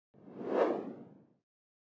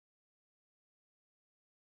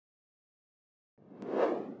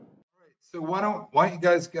So why don't you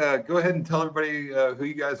guys go ahead and tell everybody who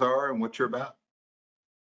you guys are and what you're about?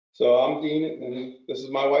 So I'm Dean, and this is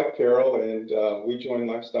my wife Carol, and we joined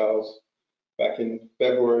Lifestyles back in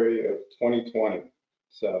February of 2020.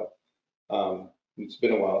 So it's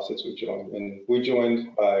been a while since we joined, and we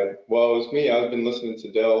joined by, well, it was me. I've been listening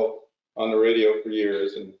to Dell on the radio for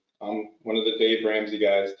years, and I'm one of the Dave Ramsey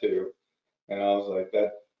guys too. And I was like,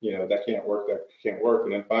 that can't work, that can't work.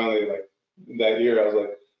 And then finally, like that year, I was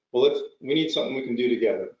like, well, we need something we can do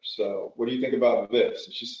together. So what do you think about this?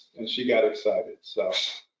 And she got excited. So,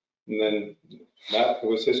 and then that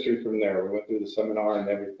was history from there. We went through the seminar and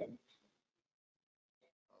everything.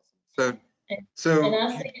 So And it says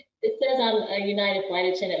I'm a United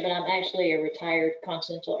Flight Attendant, but I'm actually a retired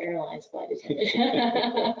Continental Airlines flight attendant.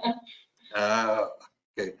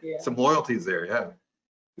 Okay, Yeah. some loyalties there, yeah.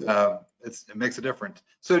 It makes a difference.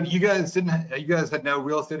 So you guys had no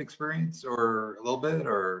real estate experience, or a little bit,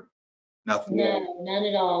 or nothing? No, none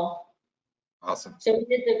at all. Awesome. So we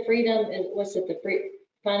did the freedom,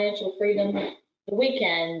 financial freedom, the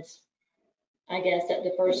weekends, I guess, at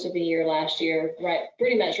the first of the year last year, right,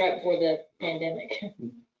 pretty much right before the pandemic.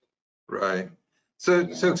 Right. So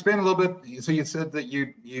expand a little bit. So you said that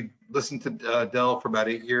you listened to Dell for about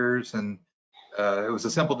 8 years, and it was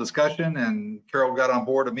a simple discussion, and Carol got on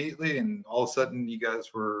board immediately, and all of a sudden you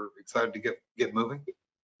guys were excited to get moving.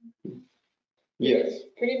 Yes.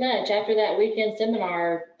 Pretty much. After that weekend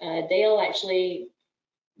seminar, Dale actually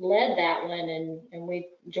led that one, and we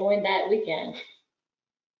joined that weekend.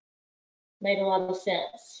 Made a lot of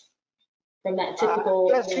sense from that typical.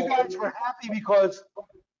 Yes, you guys were happy because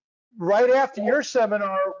right after your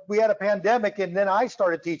seminar, we had a pandemic, and then I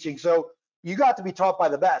started teaching. So you got to be taught by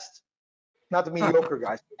the best, not the mediocre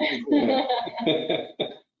guys.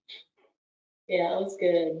 Yeah, it was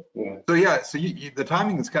good. Yeah. So yeah, so the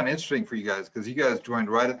timing is kind of interesting for you guys, because you guys joined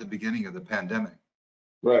right at the beginning of the pandemic.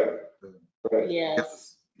 Right. Right.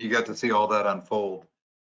 Yes. You got to see all that unfold.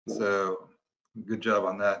 So good job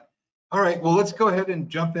on that. All right, well, let's go ahead and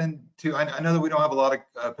jump into, I know that we don't have a lot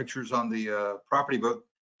of pictures on the property, but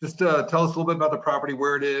just tell us a little bit about the property,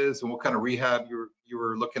 where it is, and what kind of rehab you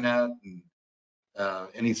were looking at, and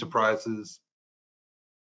any surprises.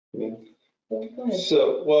 Yeah.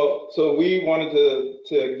 So we wanted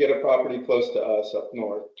to get a property close to us up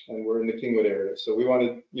north, and we're in the Kingwood area. So we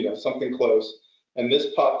wanted, something close, and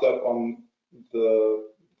this popped up on the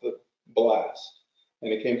blast,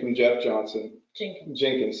 and it came from Jeff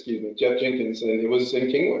Jenkins, Jeff Jenkins, and it was in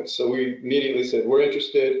Kingwood. So we immediately said, we're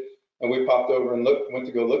interested, and we popped over and went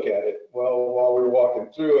to go look at it. Well, while we were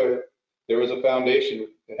walking through it, there was a foundation.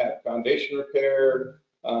 It had foundation repair.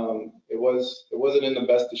 It wasn't in the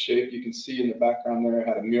best of shape. You can see in the background there, it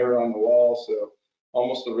had a mirror on the wall, so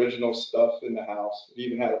almost original stuff in the house. It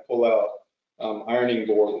even had a pull-out ironing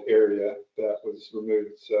board area that was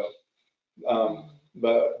removed. So,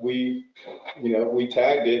 but we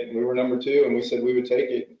tagged it, and we were number 2, and we said we would take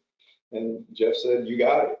it, and Jeff said, you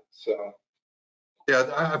got it. So yeah,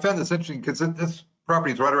 I found this interesting because this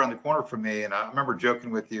property is right around the corner from me, and I remember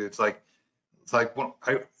joking with you. It's like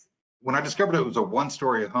when I discovered it was a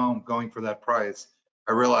 1-story home going for that price,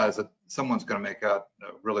 I realized that someone's going to make out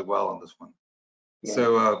really well on this one. Yeah.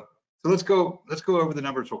 So let's go over the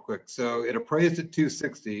numbers real quick. So it appraised at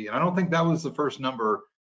 260, and I don't think that was the first number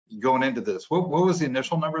going into this. What was the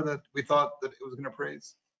initial number that we thought that it was going to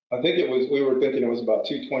appraise? I think we were thinking it was about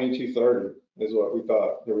 220, 230 is what we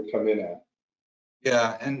thought it would come in at.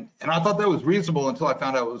 Yeah, and I thought that was reasonable until I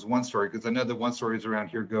found out it was 1-story, because I know that 1-stories around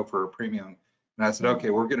here go for a premium. And I said, okay,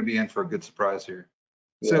 we're going to be in for a good surprise here.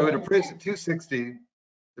 Yeah. So it appraised at 260.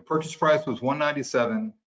 The purchase price was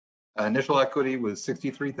 197. Initial equity was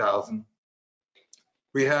 63,000.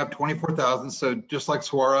 Rehab 24,000. So just like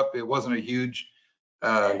Swarup, it wasn't a huge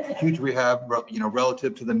rehab,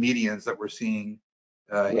 relative to the medians that we're seeing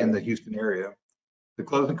in the Houston area. The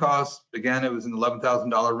closing costs, again, it was in the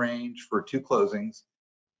 $11,000 range for 2 closings.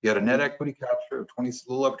 You had a net equity capture of a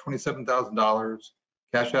little over $27,000.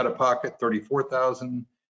 Cash out of pocket, $34,000.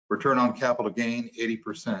 Return on capital gain,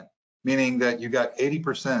 80%, meaning that you got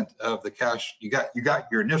 80% of the cash. You got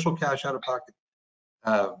your initial cash out of pocket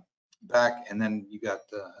back, and then you got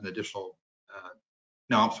an additional.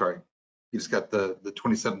 No, I'm sorry. You just got the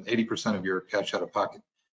 80% of your cash out of pocket.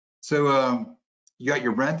 So you got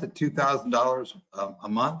your rent at $2,000 a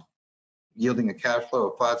month, yielding a cash flow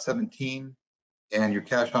of $517, and your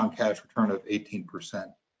cash on cash return of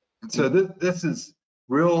 18%. And so this is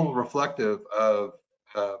real reflective of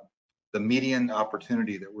the median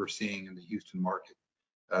opportunity that we're seeing in the Houston market,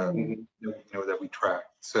 that we track.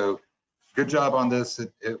 So good job on this.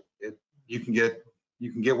 You can get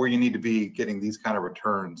where you need to be getting these kind of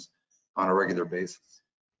returns on a regular basis.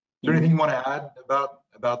 Is there anything you want to add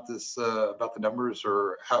about this, about the numbers,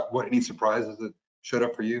 or what any surprises that showed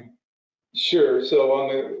up for you? Sure. So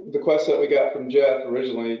on the quest that we got from Jeff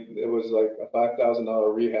originally, it was like a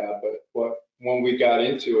 $5,000 rehab, but when we got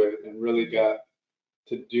into it and really got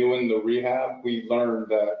to doing the rehab, we learned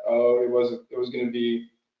that, it was going to be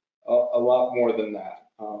a lot more than that.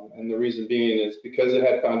 And the reason being is because it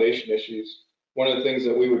had foundation issues. One of the things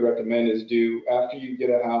that we would recommend is after you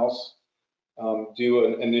get a house, do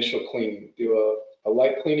an initial cleaning, do a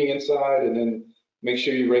light cleaning inside, and then make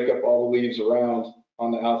sure you rake up all the leaves around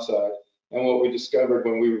on the outside. And what we discovered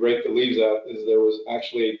when we raked the leaves out is there was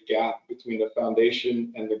actually a gap between the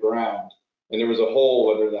foundation and the ground, and there was a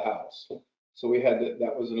hole under the house. So we had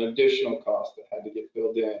that was an additional cost that had to get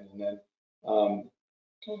filled in, and then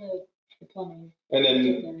The plumbing. and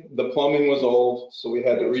then the plumbing was old, so we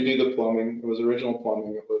had to redo the plumbing. It was original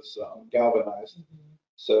plumbing. It was galvanized. Mhm.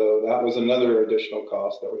 So that was another additional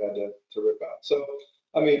cost that we had to rip out. So,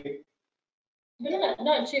 I mean, But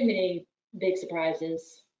not too many big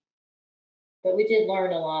surprises, but we did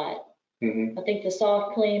learn a lot. mhm. I think the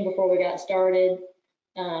soft clean before we got started,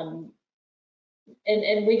 and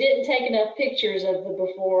we didn't take enough pictures of the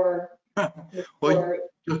before. Well,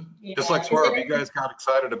 just like Yeah, Swerve, you guys got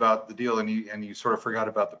excited about the deal and you sort of forgot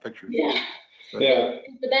about the pictures. Yeah. But- Yeah.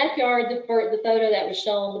 The backyard, the photo that was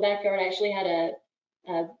shown, the backyard actually had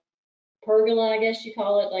a pergola, I guess you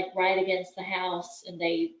call it, like right against the house, and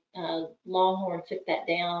they Longhorn took that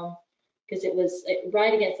down because it was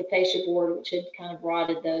right against the fascia board, which had kind of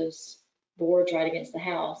rotted those boards right against the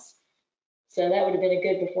house. So that would have been a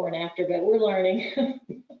good before and after, but we're learning.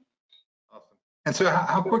 Awesome. And so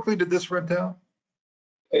how quickly did this rent out?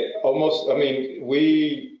 I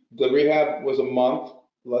mean, the rehab was a month,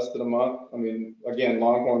 less than a month. I mean, again,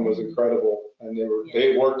 Longhorn was incredible, and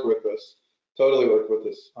they worked with us, totally worked with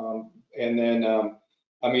us. And then,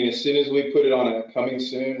 I mean, as soon as we put it on a coming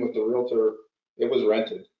soon with the realtor, it was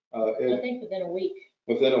rented. I think within a week.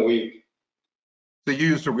 Within a week. So you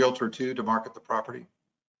used a realtor too to market the property?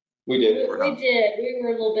 We did. We did. We were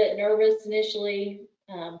a little bit nervous initially,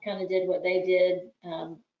 kind of did what they did.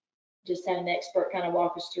 Just had an expert kind of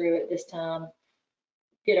walk us through it this time,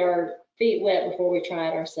 get our feet wet before we try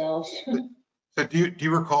it ourselves. So do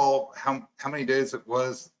you recall how many days it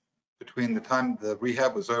was between the time the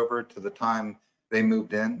rehab was over to the time they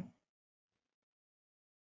moved in?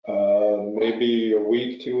 Maybe a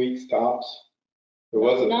week, 2 weeks tops. It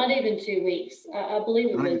wasn't. Not even 2 weeks. I believe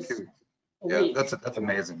it Not even was 2 weeks. a Yeah, week. that's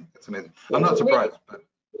amazing. That's amazing. I'm not surprised, but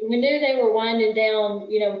We knew they were winding down,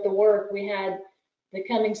 with the work. We had the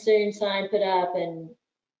coming soon sign put up and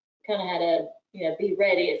kind of had to, be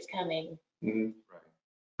ready, it's coming. Mhm. right.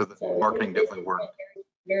 So the marketing definitely worked.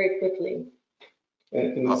 Very quickly.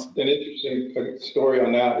 And Awesome. an interesting story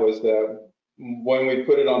on that was that when we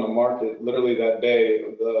put it on the market, literally that day,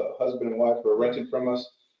 the husband and wife were renting from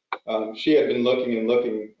us. She had been looking and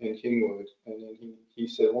looking in Kingwood, and then he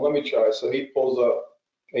said, well, let me try. So he pulls up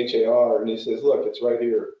HAR and he says, look, it's right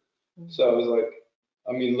here. So I was like,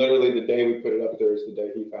 I mean, literally the day we put it up there is the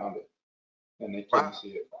day he found it, and they couldn't see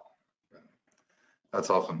it. That's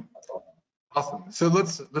awesome. Awesome. So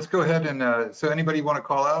let's go ahead and so anybody want to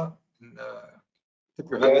call out? And, tip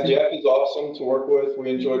your hat Yeah, to? Jeff is awesome to work with. We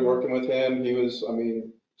enjoyed working with him. He was, I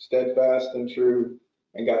mean, steadfast and true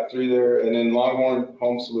and got through there. And then Longhorn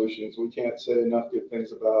Home Solutions, we can't say enough good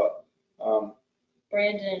things about.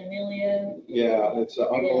 Brandon and Emilio. Yeah, it's an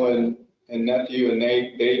uncle and nephew, and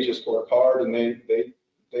they just work hard, and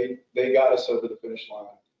they got us over the finish line.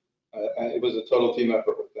 It was a total team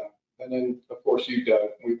effort with them. And then, of course, you, Doug,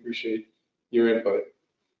 we appreciate your input.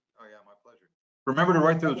 Oh yeah, my pleasure. Remember to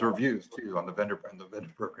write those reviews too on the vendor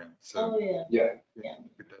program. So Oh, yeah. Yeah.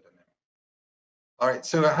 put that in there. All right.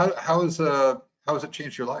 So how has it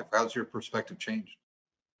changed your life? How's your perspective changed?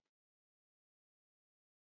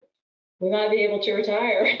 We might be able to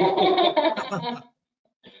retire.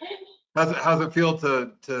 How's it feel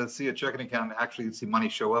to see a checking account and actually see money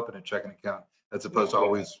show up in a checking account as opposed to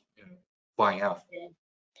always flying out?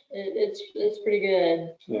 It's pretty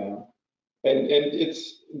good. Yeah. And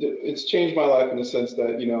it's changed my life in the sense that,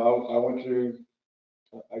 I went through,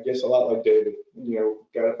 I guess, a lot like David,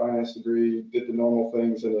 got a finance degree, did the normal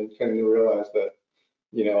things, and then came to realize that,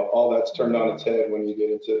 all that's turned on its head when you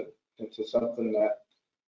get into something that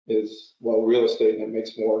is, well, real estate, and it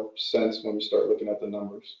makes more sense when you start looking at the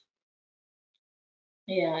numbers.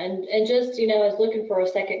 Yeah, and just, I was looking for a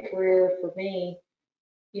second career for me.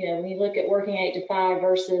 When you look at working 8 to 5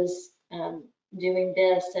 versus doing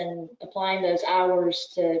this and applying those hours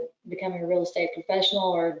to becoming a real estate professional,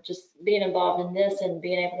 or just being involved in this and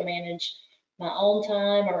being able to manage my own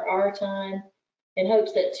time or our time, in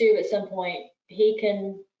hopes that too, at some point, he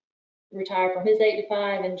can retire from his 8 to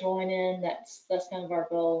 5 and join in. That's kind of our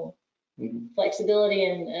goal. Mhm. Flexibility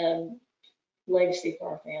and legacy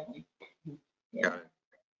for our family. Yeah. Got it.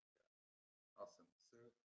 Awesome.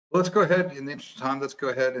 So let's go ahead, in the interest of time, let's go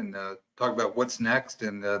ahead and talk about what's next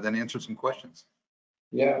and then answer some questions.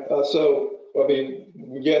 Yeah, so, I mean,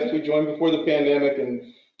 yes, we joined before the pandemic,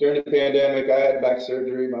 and during the pandemic, I had back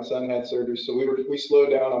surgery, my son had surgery, so we slowed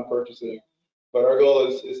down on purchasing. But our goal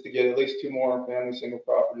is to get at least 2 more family single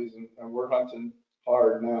properties, and we're hunting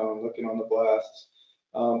hard now and looking on the blasts.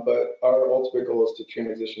 But our ultimate goal is to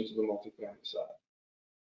transition to the multifamily side.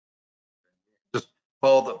 Just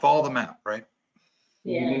follow the map, right?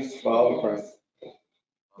 Yes. Follow the yes.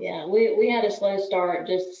 Yeah, we had a slow start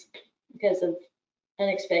just because of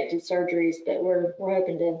unexpected surgeries, but we're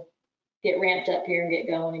hoping to get ramped up here and get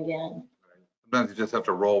going again. Sometimes you just have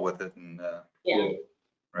to roll with it and, Yeah.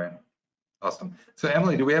 right. Awesome. So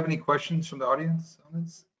Emily, do we have any questions from the audience on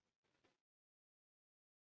this?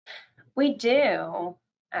 We do,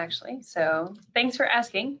 actually. So thanks for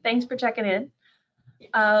asking. Thanks for checking in.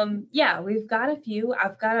 Yeah, we've got a few.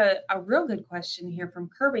 I've got a real good question here from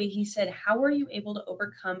Kirby. He said, how were you able to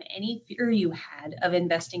overcome any fear you had of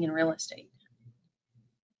investing in real estate?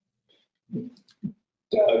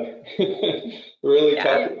 Doug, really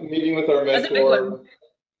Yeah. tough meeting with our That's a big one. mentor.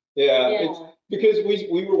 Yeah, Yeah. it's because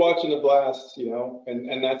we were watching the blasts, you know,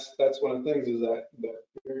 and that's one of the things is that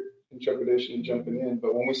fear and trepidation and jumping in.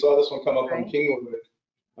 But when we saw this one come up on Right. Kingwood,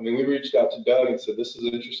 I mean, we reached out to Doug and said, this is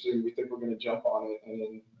interesting. We think we're going to jump on it. And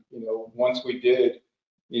then, you know, once we did,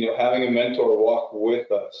 you know, having a mentor walk with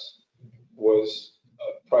us was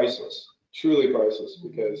priceless, truly priceless,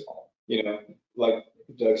 because, you know, like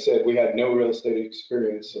Doug said, we had no real estate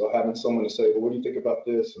experience. So having someone to say, well, what do you think about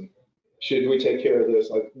this? And should we take care of this?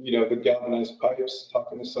 Like, you know, the galvanized pipes,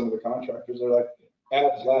 talking to some of the contractors, they're like,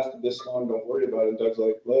 it's lasted this long, don't worry about it. Doug's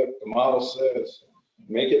like, look, the model says,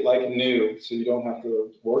 make it like new so you don't have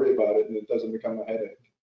to worry about it and it doesn't become a headache.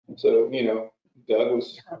 So, you know, that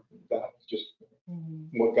was just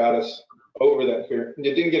what got us over that fear. It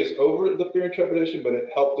didn't get us over the fear and trepidation, but it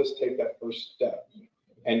helped us take that first step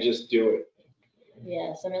and just do it.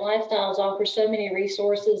 Yes, I mean, Lifestyles offers so many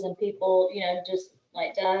resources and people, you know, just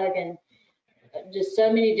like Doug and just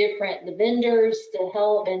so many different, the vendors to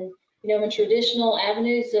help. And, you know, when traditional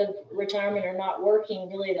avenues of retirement are not working,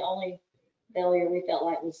 really the only failure we felt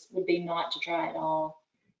like would be not to try at all.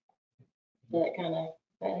 So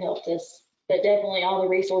that helped us. But definitely all the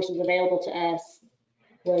resources available to us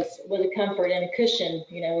was a comfort and a cushion,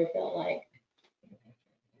 you know, we felt like.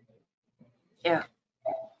 Yeah,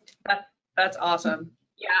 that's awesome.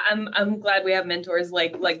 Yeah, I'm glad we have mentors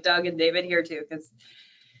like Doug and David here too, because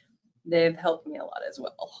they've helped me a lot as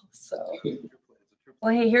well. So,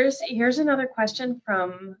 well, hey, here's another question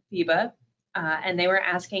from FIBA, and they were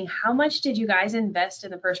asking, how much did you guys invest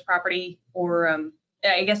in the first property, or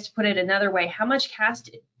I guess to put it another way, how much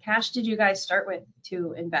cash did you guys start with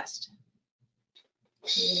to invest?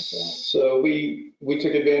 So we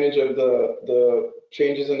took advantage of the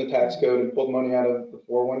changes in the tax code and pulled money out of the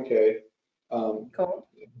 401k. Cool.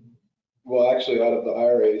 Well, actually out of the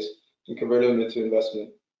IRAs and converted them into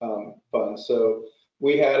investment funds. So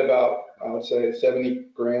we had about, I would say, 70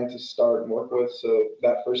 grand to start and work with. So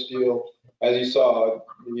that first deal, as you saw,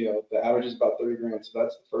 you know, the average is about 30 grand. So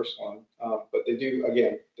that's the first one. But they do,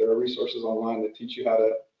 again, there are resources online that teach you how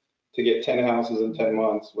to get 10 houses in 10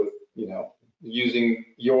 months with, you know, using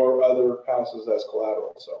your other houses as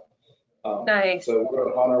collateral. So, Nice. So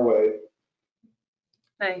we're on our way.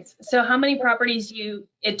 Nice. So how many properties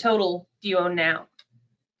in total do you own now?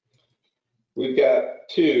 We've got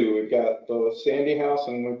 2. We've got the Sandy house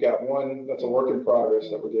and we've got one that's a work in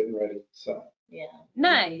progress that we're getting ready. So Yeah.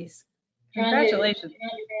 Nice. Trying Congratulations. to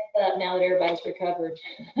ramp up now that everybody's recovered.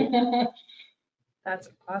 That's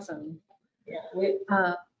awesome.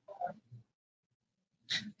 Yeah.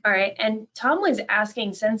 All right. And Tom was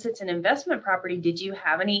asking, since it's an investment property, did you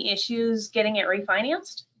have any issues getting it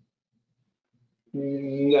refinanced?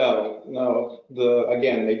 No.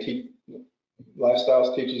 Again, they teach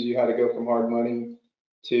Lifestyles teaches you how to go from hard money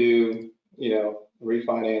to, you know,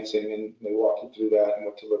 refinancing, and they walk you through that and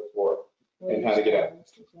what to look for and how to get out.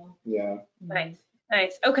 Yeah. Nice.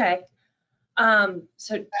 Okay.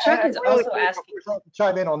 So Chuck is Really also quick, asking. I'll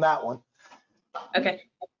chime in on that one. Okay.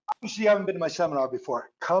 Obviously, you haven't been to my seminar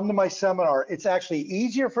before. Come to my seminar. It's actually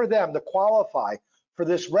easier for them to qualify for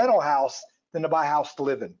this rental house than to buy a house to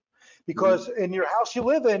live in. Because in your house you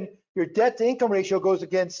live in, your debt to income ratio goes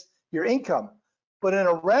against your income. But in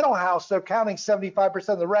a rental house, they're counting 75%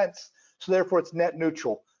 of the rents. So therefore it's net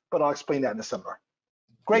neutral. but I'll explain that in the seminar.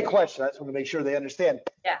 Great question. I just want to make sure they understand.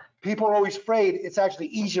 Yeah. People are always afraid it's actually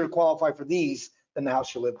easier to qualify for these than the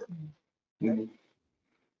house you lived in. Mhm.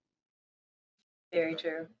 Very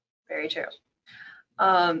true. Very true.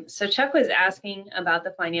 So Chuck was asking about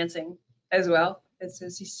the financing as well. This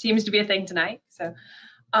seems to be a thing tonight. So,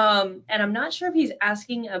 and I'm not sure if he's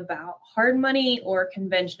asking about hard money or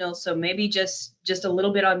conventional. So maybe just a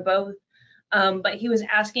little bit on both. But he was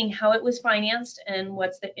asking how it was financed and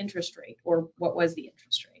what's the interest rate, or what was the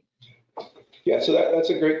interest rate? Yeah, so that's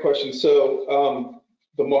a great question. So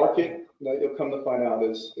the market that you'll come to find out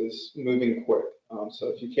is moving quick. So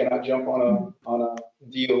if you cannot jump on a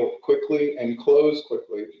deal quickly and close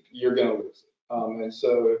quickly, you're going to lose it. And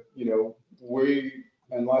so, you know, we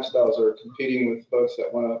and Lifestyles are competing with folks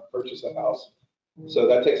that want to purchase a house. So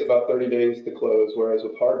that takes about 30 days to close, whereas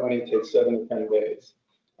with hard money, it takes 7 to 10 days.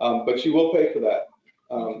 But you will pay for that.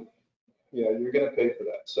 Yeah, you're going to pay for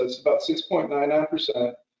that. So it's about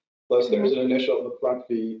 6.99%. Plus there's an initial upfront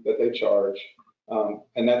fee that they charge.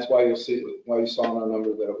 And that's why you saw in our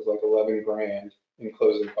number that it was like 11 grand in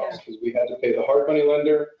closing costs, because we had to pay the hard money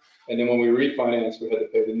lender. And then when we refinanced, we had to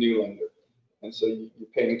pay the new lender. And so you're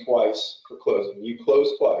paying twice for closing. You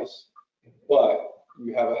close twice, but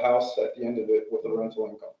you have a house at the end of it with a rental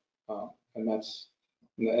income.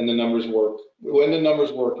 And the numbers work. When the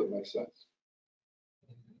numbers work, it makes sense.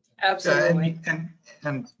 Absolutely.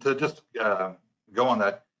 And to just go on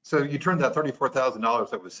that, so you turned that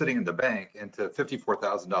 $34,000 that was sitting in the bank into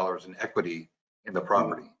 $54,000 in equity in the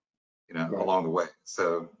property, you know, Right. along the way.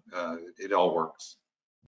 So it all works.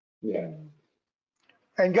 Yeah.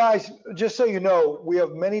 And guys, just so you know, we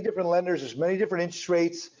have many different lenders, there's many different interest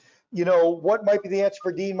rates. You know, what might be the answer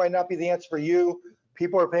for Dean might not be the answer for you.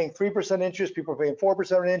 People are paying 3% interest, people are paying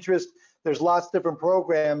 4% interest. There's lots of different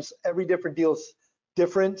programs. Every different deal is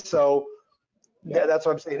different. So that's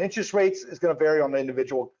what I'm saying. Interest rates is going to vary on the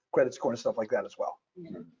individual credit score and stuff like that as well.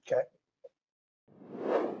 Okay.